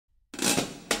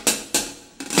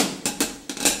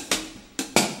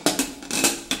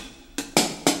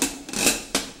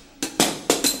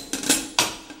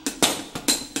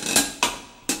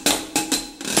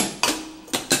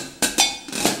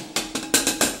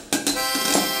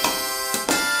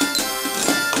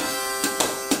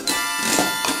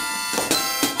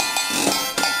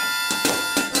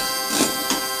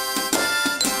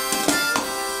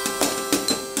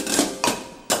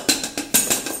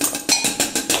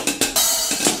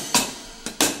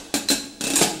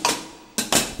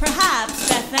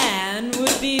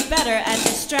be better at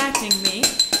distracting me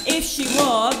if she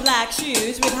wore black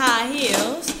shoes with high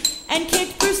heels and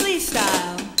kicked Bruce Lee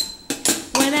style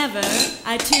whenever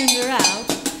I tuned her out,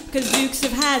 'cause Dukes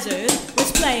of Hazzard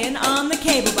was playing on the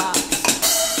cable box.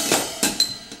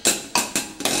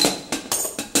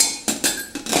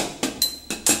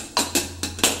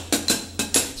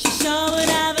 She sure would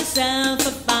have herself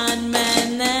a fine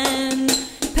man then,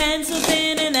 pencil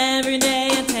thin and everyday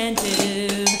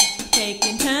attentive,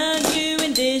 taking turns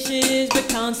doing dishes but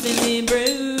constantly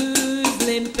bruised,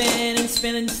 limping and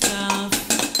spilling stuff.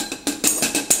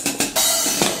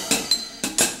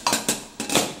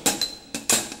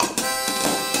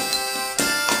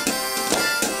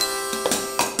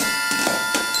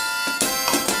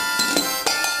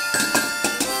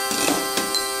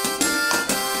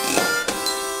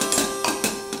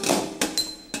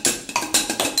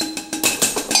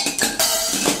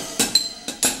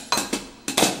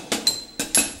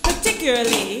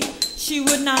 Particularly, she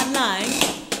would not like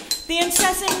the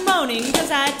incessant moaning,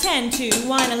 'cause I tend to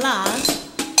whine a lot,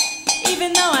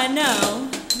 even though I know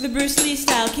the Bruce Lee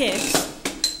style kicks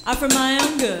are for my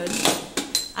own good.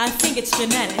 I think it's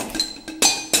genetic.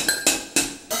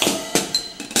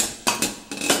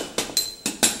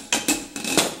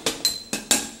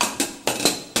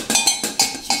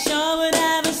 She sure would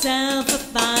have herself a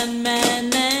fine man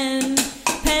then,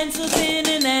 pencil thin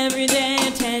and everyday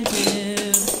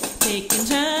attentive, taking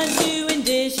turns doing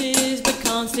dishes but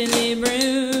constantly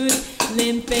bruised,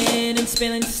 limping and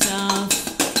spilling stuff.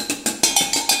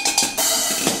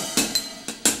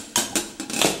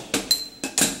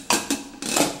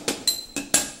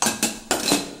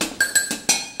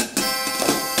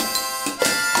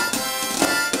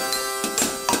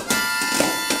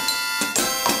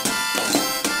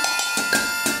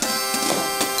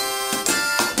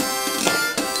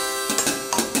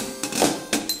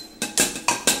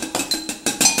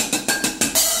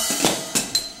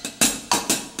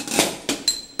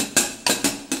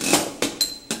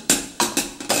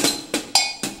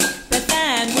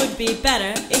 Would be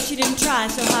better if she didn't try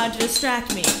so hard to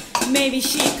distract me. Maybe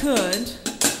she could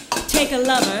take a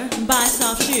lover, buy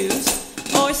soft shoes,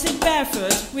 or sit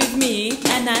barefoot with me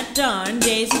and that darn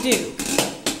Daisy Duke.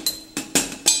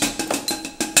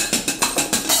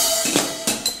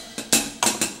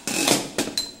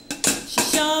 She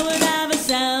sure would have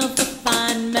herself a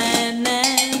fine man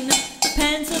then,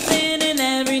 pencil thin and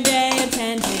everyday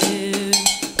attentive,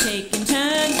 taking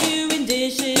turns doing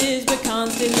dishes but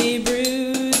constantly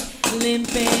bruised,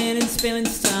 limping and spilling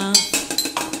stuff.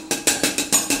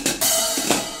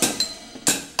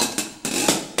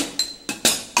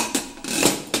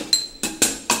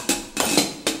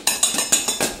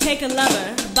 Take a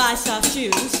lover, buy soft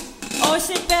shoes, or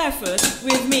sit barefoot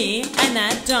with me and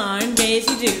that darn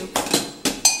Daisy Duke.